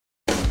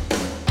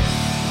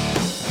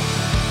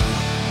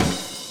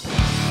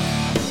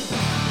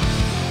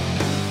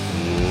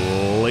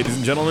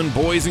and gentlemen,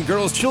 boys and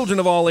girls, children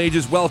of all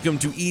ages, welcome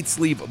to Eat,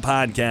 Sleep,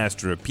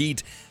 Podcast,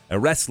 Repeat, a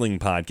wrestling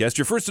podcast,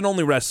 your first and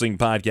only wrestling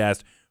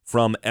podcast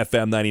from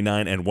FM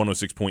 99 and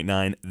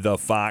 106.9 The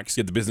Fox.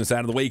 Get the business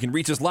out of the way. You can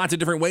reach us lots of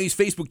different ways.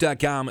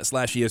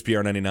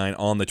 Facebook.com/ESPR99,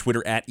 on the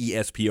Twitter at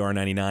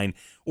ESPR99,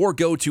 or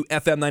go to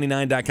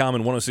FM99.com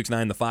and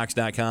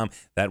 1069thefox.com.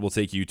 That will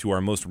take you to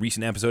our most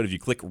recent episode. If you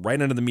click right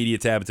under the media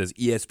tab, it says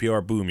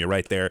ESPR. Boom, you're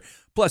right there.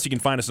 Plus, you can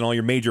find us on all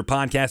your major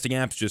podcasting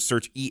apps. Just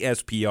search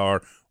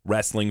ESPR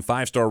Wrestling.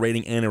 5-star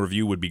rating and a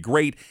review would be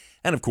great.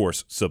 And, of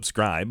course,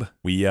 subscribe.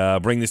 We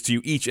bring this to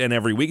you each and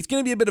every week. It's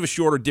going to be a bit of a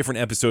shorter, different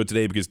episode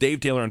today because Dave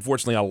Taylor,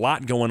 unfortunately, a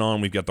lot going on.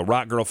 We've got the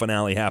Rock Girl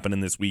finale happening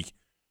this week,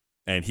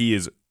 and he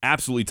is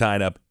absolutely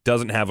tied up,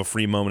 doesn't have a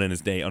free moment in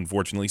his day,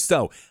 unfortunately.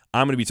 So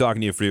I'm going to be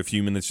talking to you for a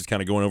few minutes, just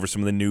kind of going over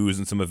some of the news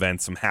and some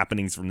events, some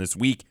happenings from this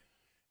week,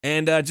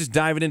 and just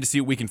diving in to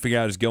see what we can figure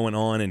out is going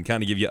on and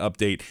kind of give you an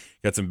update.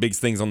 Got some big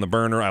things on the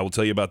burner. I will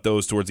tell you about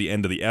those towards the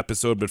end of the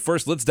episode. But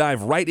first, let's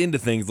dive right into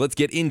things. Let's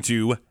get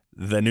into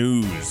the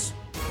news.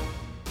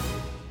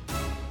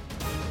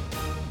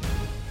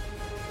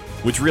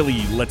 Which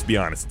really, let's be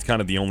honest, it's kind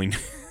of the only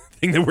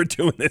thing that we're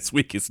doing this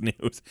week is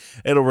news.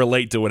 It'll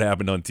relate to what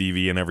happened on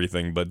TV and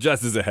everything, but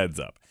just as a heads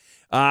up.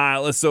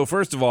 So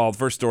first of all, the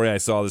first story I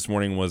saw this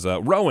morning was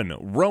Rowan.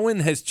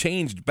 Rowan has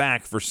changed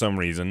back for some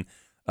reason.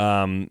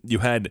 You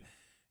had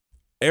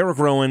Eric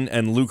Rowan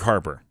and Luke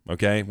Harper,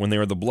 okay? When they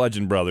were the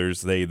Bludgeon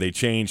Brothers, they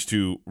changed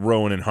to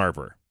Rowan and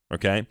Harper,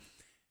 okay?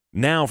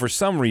 Now, for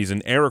some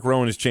reason, Eric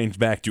Rowan has changed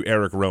back to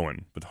Eric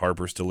Rowan, but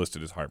Harper still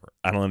listed as Harper.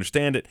 I don't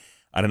understand it.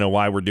 I don't know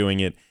why we're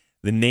doing it.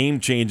 The name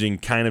changing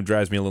kind of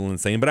drives me a little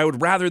insane, but I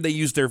would rather they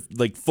use their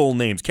full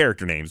names,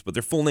 character names, but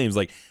their full names.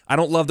 I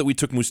don't love that we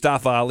took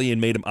Mustafa Ali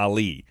and made him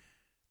Ali.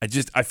 I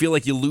feel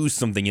like you lose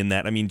something in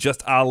that. I mean,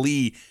 just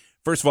Ali,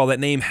 first of all, that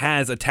name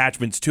has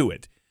attachments to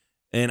it.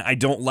 And I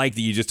don't like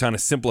that you just kind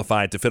of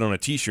simplify it to fit on a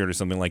t-shirt or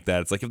something like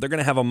that. It's like if they're going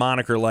to have a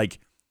moniker like,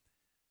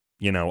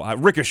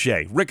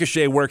 Ricochet.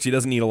 Ricochet works. He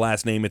doesn't need a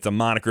last name. It's a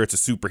moniker. It's a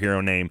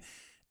superhero name.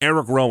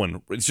 Eric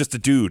Rowan, it's just a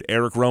dude,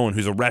 Eric Rowan,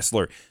 who's a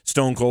wrestler.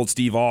 Stone Cold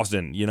Steve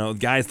Austin,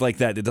 guys like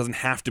that. It doesn't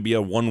have to be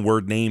a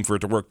one-word name for it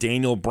to work.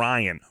 Daniel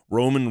Bryan,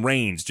 Roman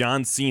Reigns,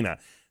 John Cena,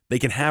 they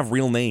can have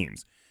real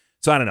names.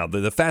 So I don't know.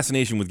 The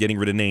fascination with getting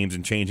rid of names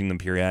and changing them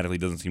periodically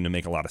doesn't seem to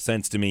make a lot of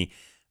sense to me.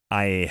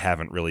 I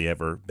haven't really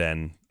ever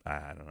been,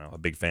 a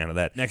big fan of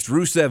that. Next,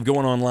 Rusev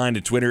going online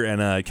to Twitter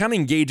and kind of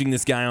engaging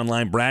this guy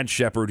online, Brad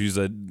Shepard, who's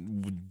a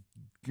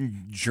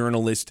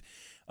journalist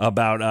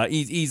about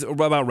he's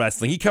about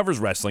wrestling. He covers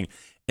wrestling,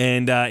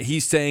 and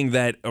he's saying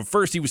that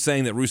first he was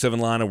saying that Rusev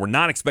and Lana were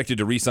not expected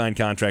to re-sign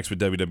contracts with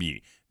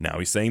WWE. Now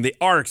he's saying they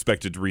are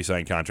expected to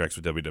re-sign contracts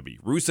with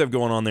WWE. Rusev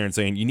going on there and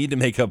saying he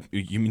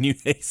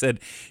said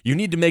you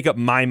need to make up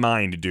my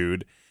mind,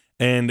 dude.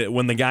 And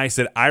when the guy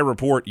said I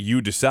report,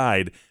 you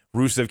decide,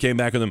 Rusev came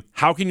back with him.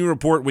 How can you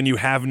report when you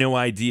have no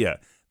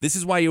idea? This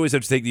is why you always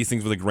have to take these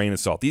things with a grain of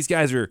salt. These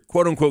guys are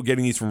quote unquote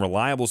getting these from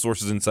reliable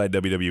sources inside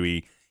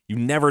WWE. You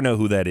never know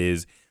who that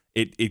is.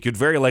 It could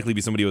very likely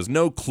be somebody who has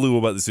no clue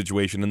about the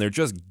situation, and they're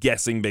just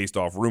guessing based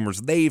off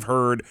rumors they've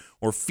heard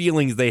or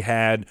feelings they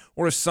had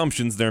or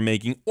assumptions they're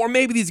making. Or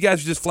maybe these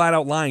guys are just flat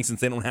out lying since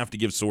they don't have to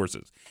give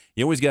sources.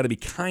 You always got to be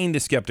kind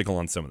of skeptical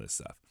on some of this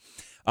stuff.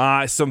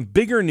 Some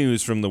bigger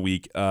news from the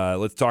week.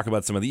 Let's talk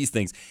about some of these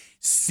things.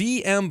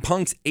 CM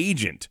Punk's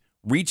agent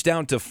reached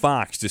out to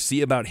Fox to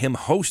see about him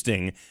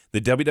hosting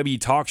the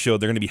WWE talk show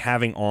they're going to be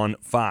having on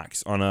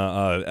Fox on,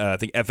 I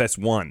think,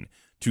 FS1.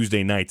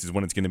 Tuesday nights is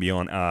when it's going to be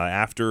on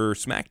after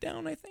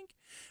SmackDown, I think.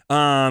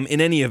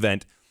 In any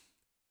event,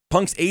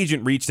 Punk's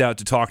agent reached out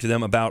to talk to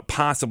them about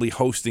possibly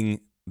hosting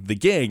the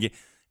gig.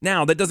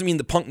 Now, that doesn't mean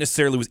that Punk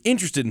necessarily was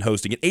interested in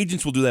hosting it.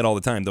 Agents will do that all the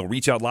time. They'll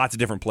reach out lots of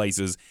different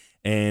places,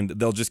 and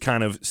they'll just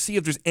kind of see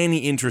if there's any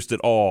interest at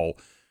all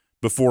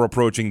before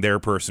approaching their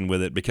person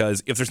with it,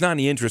 because if there's not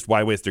any interest,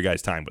 why waste their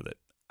guy's time with it?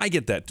 I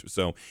get that too.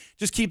 So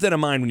just keep that in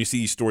mind when you see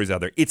these stories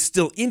out there. It's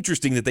still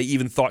interesting that they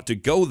even thought to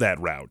go that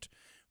route,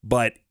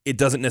 but it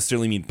doesn't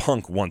necessarily mean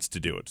Punk wants to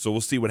do it. So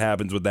we'll see what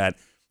happens with that,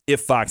 if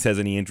Fox has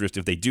any interest.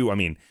 If they do,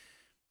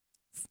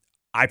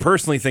 I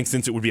personally think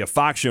since it would be a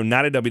Fox show,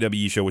 not a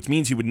WWE show, which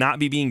means he would not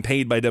be being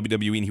paid by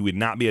WWE and he would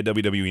not be a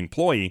WWE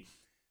employee,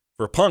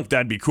 for Punk,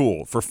 that'd be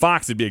cool. For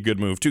Fox, it'd be a good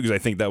move, too, because I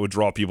think that would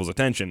draw people's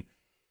attention.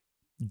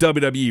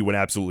 WWE would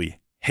absolutely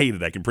hate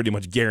it. I can pretty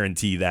much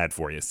guarantee that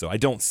for you. So I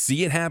don't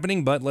see it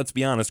happening, but let's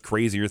be honest,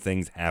 crazier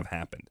things have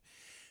happened.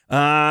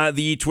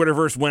 The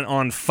Twitterverse went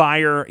on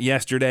fire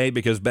yesterday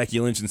because Becky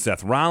Lynch and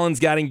Seth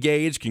Rollins got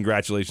engaged.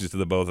 Congratulations to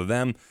the both of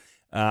them.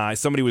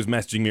 Somebody was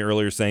messaging me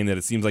earlier saying that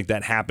it seems like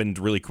that happened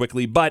really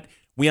quickly, but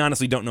we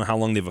honestly don't know how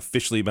long they've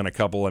officially been a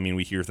couple.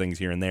 We hear things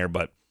here and there,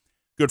 but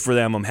good for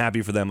them. I'm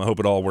happy for them. I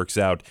hope it all works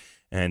out.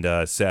 And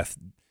Seth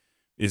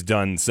is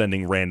done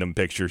sending random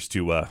pictures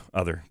to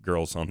other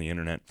girls on the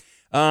internet.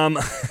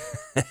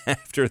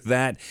 After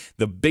that,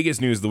 the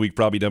biggest news of the week,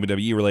 probably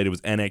WWE related,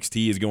 was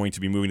NXT is going to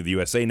be moving to the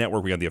USA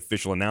Network. We got the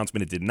official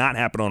announcement. It did not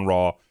happen on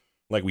Raw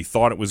like we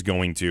thought it was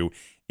going to.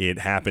 It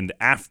happened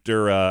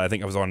after, I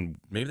think I was on,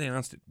 maybe they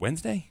announced it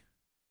Wednesday?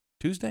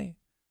 Tuesday?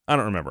 I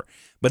don't remember.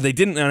 But they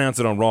didn't announce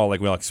it on Raw like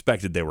we all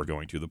expected they were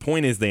going to. The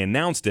point is they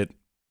announced it,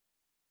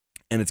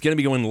 and it's going to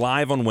be going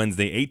live on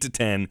Wednesday, 8 to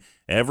 10,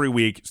 every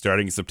week,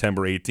 starting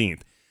September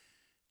 18th.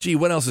 Gee,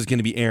 what else is going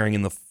to be airing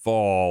in the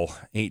fall?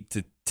 8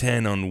 to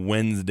 10 on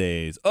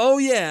Wednesdays. Oh,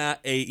 yeah,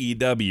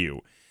 AEW.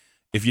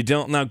 If you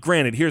don't, now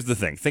granted, here's the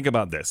thing. Think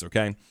about this,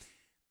 okay?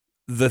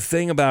 The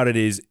thing about it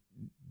is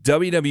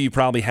WWE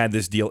probably had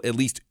this deal at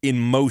least in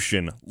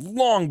motion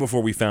long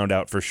before we found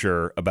out for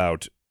sure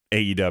about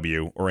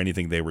AEW or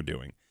anything they were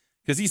doing,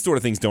 because these sort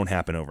of things don't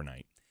happen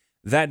overnight.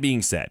 That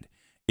being said,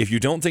 if you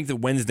don't think that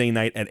Wednesday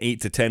night at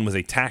 8 to 10 was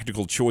a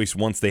tactical choice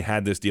once they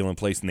had this deal in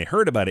place and they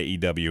heard about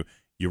AEW,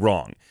 you're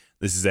wrong.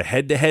 This is a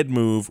head-to-head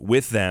move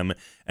with them,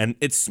 and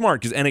it's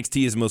smart because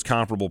NXT is the most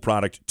comparable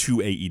product to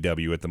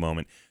AEW at the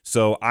moment.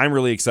 So I'm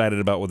really excited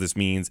about what this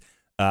means.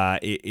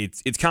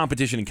 It's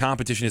competition, and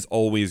competition is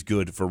always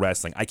good for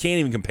wrestling. I can't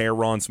even compare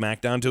Raw and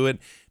SmackDown to it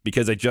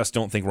because I just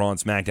don't think Raw and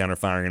SmackDown are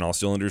firing on all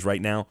cylinders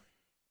right now.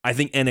 I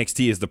think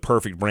NXT is the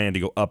perfect brand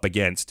to go up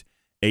against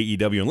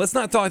AEW. And let's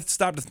not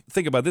stop to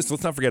think about this.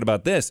 Let's not forget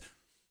about this.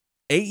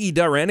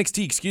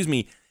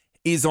 NXT,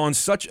 is on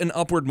such an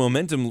upward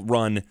momentum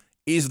run.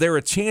 Is there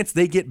a chance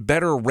they get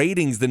better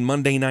ratings than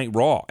Monday Night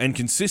Raw and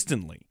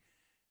consistently?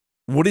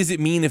 What does it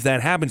mean if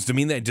that happens? Do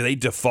they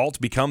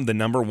default become the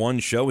number one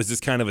show? Is this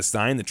kind of a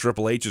sign that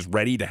Triple H is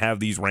ready to have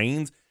these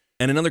reigns?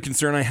 And another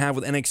concern I have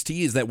with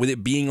NXT is that with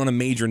it being on a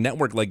major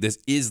network like this,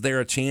 is there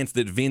a chance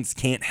that Vince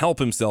can't help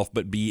himself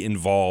but be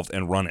involved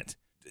and run it?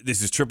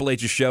 This is Triple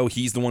H's show.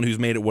 He's the one who's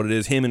made it what it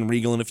is, him and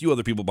Regal and a few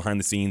other people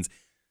behind the scenes.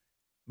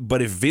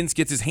 But if Vince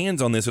gets his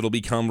hands on this, it'll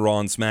become Raw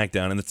and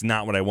SmackDown, and that's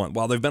not what I want.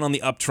 While they've been on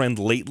the uptrend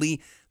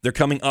lately, they're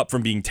coming up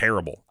from being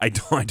terrible. I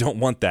don't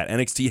want that.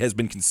 NXT has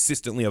been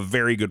consistently a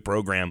very good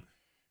program,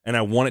 and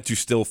I want it to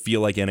still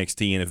feel like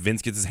NXT, and if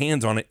Vince gets his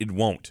hands on it, it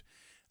won't.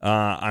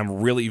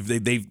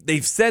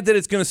 They've said that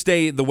it's going to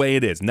stay the way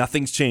it is.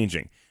 Nothing's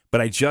changing.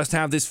 But I just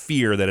have this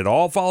fear that it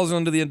all falls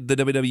under the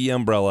WWE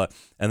umbrella,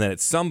 and that at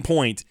some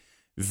point,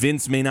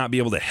 Vince may not be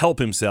able to help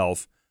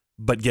himself,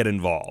 but get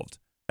involved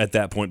at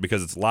that point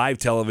because it's live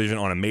television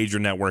on a major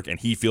network, and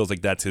he feels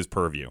like that's his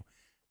purview.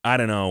 I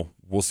don't know.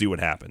 We'll see what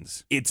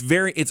happens.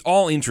 It's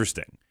all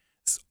interesting.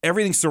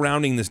 Everything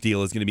surrounding this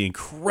deal is going to be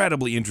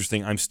incredibly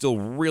interesting. I'm still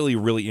really,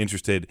 really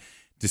interested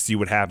to see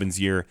what happens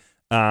here.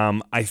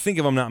 I think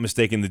if I'm not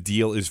mistaken, the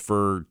deal is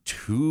for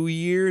 2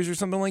 years or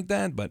something like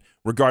that. But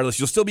regardless,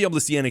 you'll still be able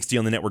to see NXT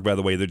on the network, by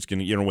the way. They're just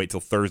going to wait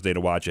till Thursday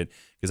to watch it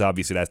because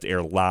obviously it has to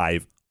air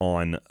live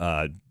on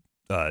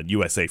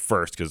USA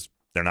first because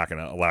they're not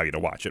going to allow you to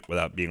watch it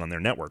without being on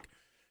their network.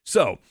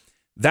 So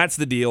that's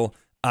the deal.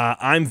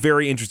 I'm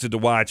very interested to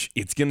watch.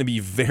 It's going to be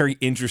very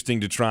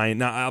interesting to try.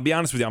 Now, I'll be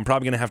honest with you. I'm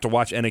probably going to have to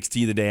watch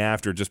NXT the day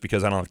after just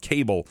because I don't have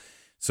cable.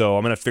 So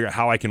I'm going to figure out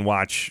how I can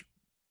watch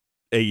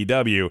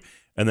AEW,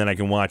 and then I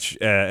can watch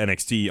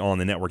NXT on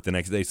the network the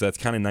next day. So that's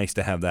kind of nice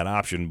to have that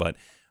option. But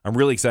I'm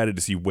really excited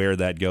to see where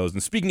that goes.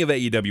 And speaking of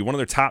AEW, one of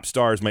their top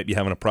stars might be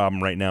having a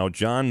problem right now.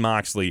 Jon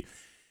Moxley.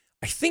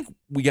 I think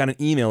we got an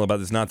email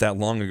about this not that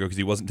long ago because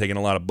he wasn't taking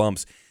a lot of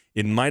bumps.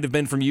 It might have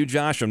been from you,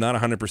 Josh. I'm not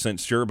 100%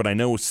 sure, but I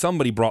know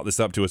somebody brought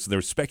this up to us. So there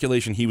was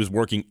speculation he was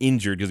working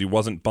injured because he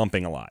wasn't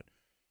bumping a lot.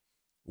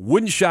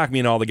 Wouldn't shock me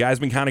at all. The guy's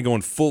been kind of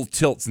going full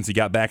tilt since he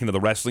got back into the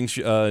wrestling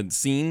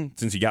scene,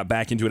 since he got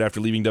back into it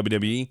after leaving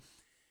WWE.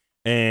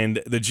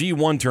 And the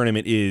G1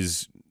 tournament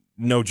is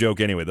no joke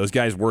anyway. Those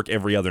guys work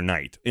every other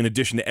night, in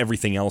addition to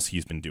everything else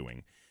he's been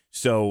doing.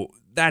 So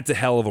that's a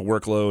hell of a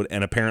workload,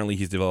 and apparently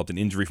he's developed an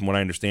injury from what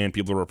I understand.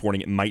 People are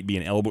reporting it might be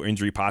an elbow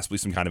injury, possibly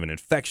some kind of an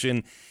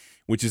infection,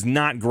 which is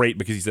not great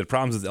because he's had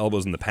problems with his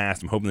elbows in the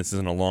past. I'm hoping this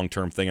isn't a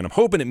long-term thing, and I'm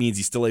hoping it means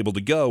he's still able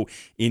to go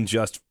in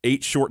just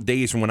 8 short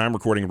days from when I'm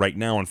recording right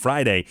now on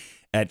Friday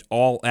at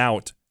All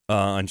Out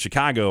in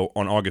Chicago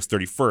on August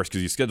 31st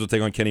because he's scheduled to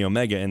take on Kenny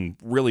Omega and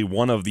really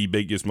one of the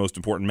biggest, most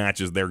important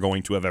matches they're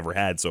going to have ever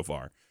had so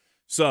far.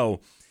 So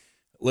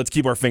let's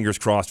keep our fingers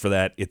crossed for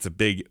that. It's a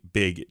big,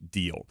 big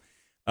deal.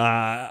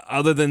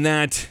 Other than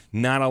that,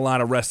 not a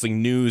lot of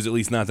wrestling news, at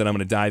least not that I'm going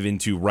to dive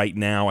into right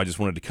now. I just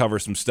wanted to cover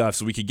some stuff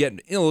so we could get a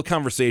little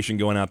conversation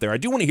going out there. I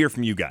do want to hear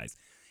from you guys.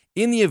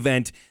 In the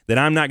event that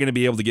I'm not going to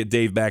be able to get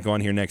Dave back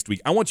on here next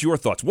week, I want your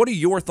thoughts. What are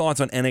your thoughts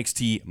on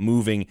NXT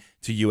moving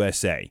to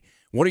USA?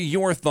 What are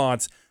your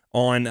thoughts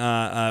on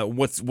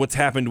what's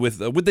happened with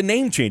the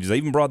name changes? I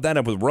even brought that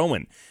up with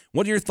Rowan.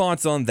 What are your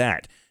thoughts on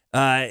that?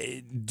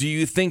 Do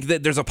you think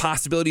that there's a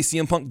possibility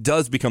CM Punk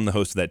does become the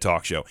host of that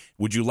talk show?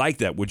 Would you like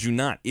that? Would you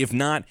not? If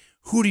not,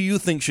 who do you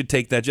think should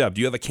take that job?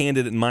 Do you have a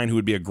candidate in mind who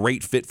would be a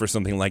great fit for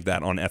something like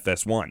that on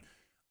FS1?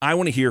 I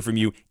want to hear from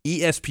you.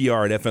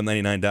 ESPR at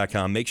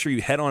FM99.com. Make sure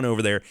you head on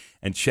over there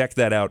and check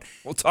that out.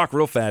 We'll talk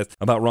real fast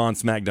about Raw and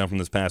SmackDown from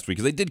this past week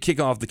because they did kick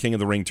off the King of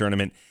the Ring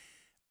tournament.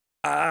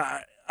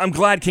 I'm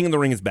glad King of the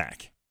Ring is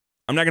back.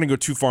 I'm not going to go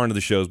too far into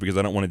the shows because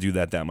I don't want to do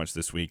that much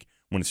this week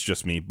when it's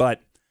just me,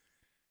 but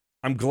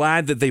I'm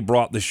glad that they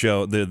brought the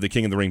show, the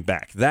King of the Ring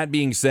back. That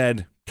being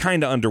said,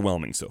 kind of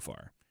underwhelming so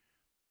far.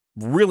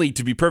 Really,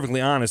 to be perfectly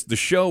honest, the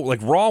show,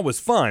 like Raw was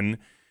fun,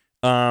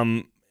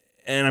 and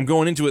And I'm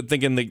going into it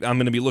thinking that I'm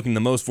going to be looking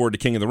the most forward to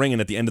King of the Ring, and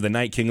at the end of the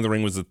night, King of the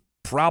Ring was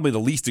probably the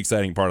least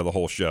exciting part of the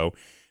whole show.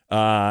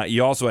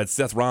 You also had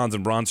Seth Rollins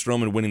and Braun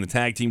Strowman winning the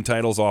tag team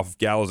titles off of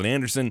Gallows and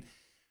Anderson.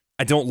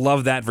 I don't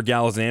love that for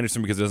Gallows and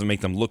Anderson because it doesn't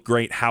make them look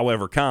great.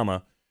 However,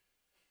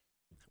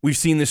 we've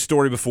seen this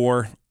story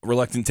before.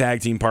 Reluctant tag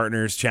team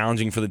partners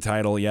challenging for the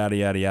title, yada,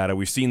 yada, yada.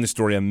 We've seen this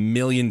story a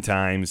million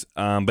times,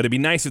 but it'd be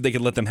nice if they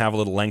could let them have a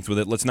little length with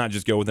it. Let's not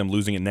just go with them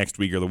losing it next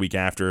week or the week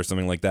after or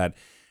something like that.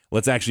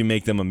 Let's actually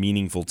make them a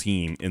meaningful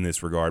team in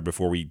this regard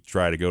before we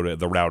try to go to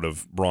the route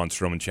of Braun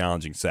Strowman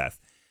challenging Seth.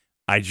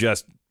 I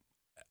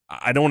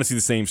don't want to see the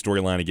same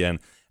storyline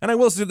again. And I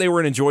will say they were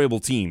an enjoyable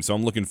team, so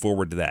I'm looking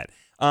forward to that.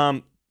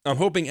 I'm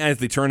hoping as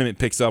the tournament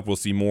picks up, we'll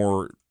see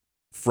more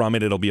from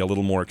it. It'll be a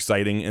little more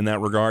exciting in that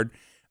regard.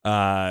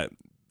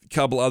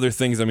 Couple other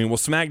things. I mean,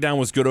 SmackDown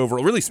was good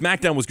overall. Really,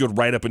 SmackDown was good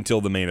right up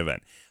until the main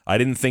event. I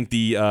didn't think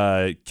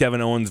the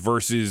Kevin Owens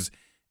versus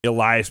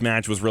Elias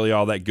match was really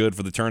all that good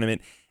for the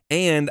tournament.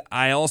 And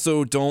I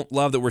also don't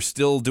love that we're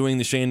still doing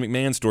the Shane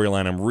McMahon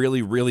storyline. I'm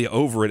really, really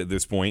over it at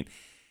this point.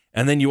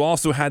 And then you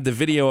also had the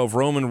video of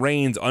Roman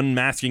Reigns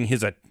unmasking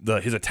his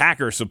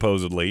attacker,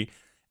 supposedly.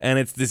 And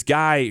it's this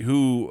guy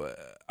who,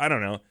 I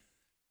don't know,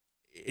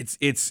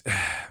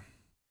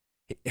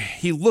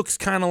 he looks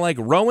kind of like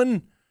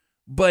Rowan,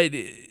 but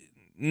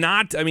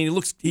not. I mean,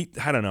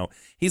 I don't know.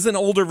 He's an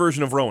older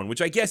version of Rowan,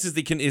 which I guess is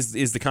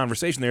the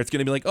conversation there. It's going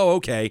to be like, oh,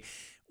 okay,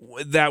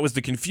 that was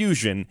the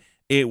confusion.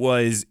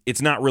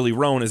 It's not really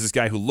Rowan, it's this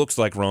guy who looks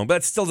like Rowan, but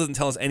it still doesn't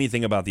tell us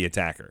anything about the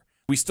attacker.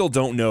 We still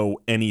don't know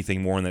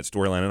anything more in that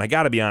storyline, and I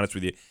got to be honest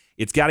with you,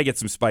 it's got to get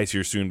some spice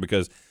here soon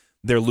because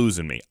they're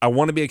losing me. I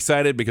want to be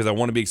excited because I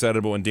want to be excited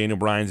about what Daniel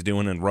Bryan's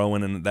doing and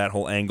Rowan and that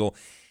whole angle,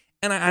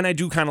 and I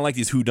do kind of like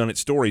these whodunit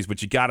stories,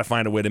 but you got to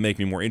find a way to make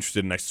me more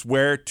interested, and I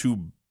swear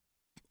to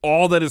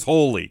all that is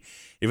holy,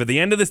 if at the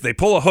end of this they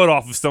pull a hood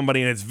off of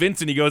somebody and it's Vince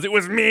and he goes, "It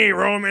was me,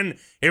 Roman,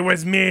 it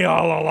was me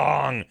all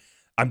along,"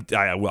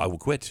 I will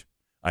quit.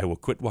 I will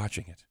quit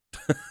watching it.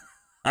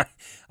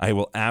 I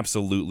will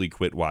absolutely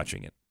quit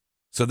watching it.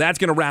 So that's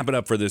going to wrap it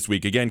up for this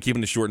week. Again,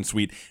 keeping it short and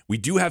sweet. We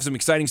do have some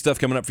exciting stuff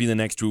coming up for you the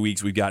next 2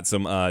 weeks. We've got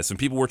some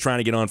people we're trying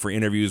to get on for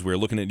interviews. We're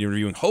looking at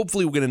interviewing.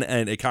 Hopefully, we'll get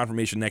a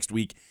confirmation next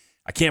week.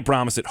 I can't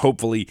promise it.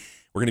 Hopefully,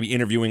 we're going to be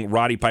interviewing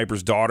Roddy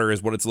Piper's daughter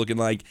is what it's looking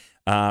like.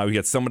 We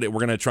got somebody. We're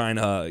going to try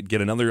and get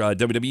another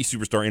WWE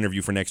superstar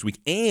interview for next week.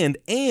 And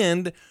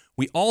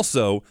we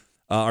also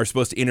are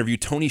supposed to interview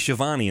Tony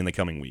Schiavone in the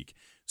coming week.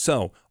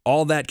 So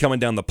all that coming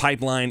down the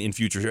pipeline in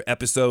future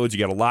episodes. You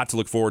got a lot to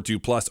look forward to,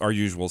 plus our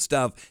usual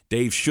stuff.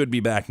 Dave should be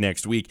back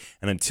next week.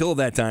 And until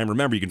that time,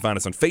 remember, you can find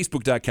us on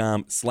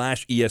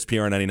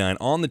Facebook.com/ESPR99,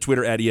 on the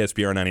Twitter at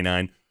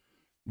ESPR99.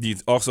 You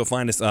can also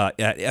find us at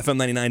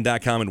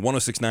FM99.com and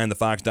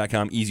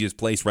 1069thefox.com. Easiest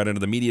place, right under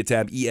the media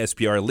tab.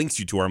 ESPR links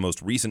you to our most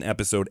recent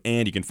episode,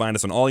 and you can find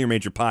us on all your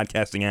major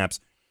podcasting apps.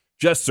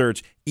 Just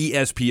search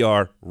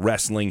ESPR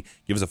Wrestling.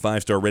 Give us a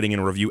 5-star rating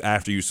and a review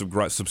after you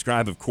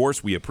subscribe, of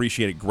course. We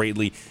appreciate it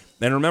greatly.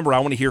 And remember, I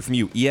want to hear from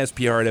you.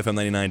 ESPR at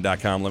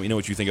FM99.com. Let me know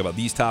what you think about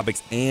these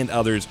topics and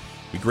others.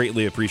 We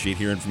greatly appreciate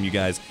hearing from you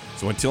guys.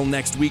 So until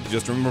next week,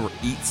 just remember,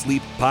 eat,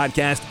 sleep,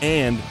 podcast,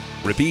 and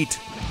repeat.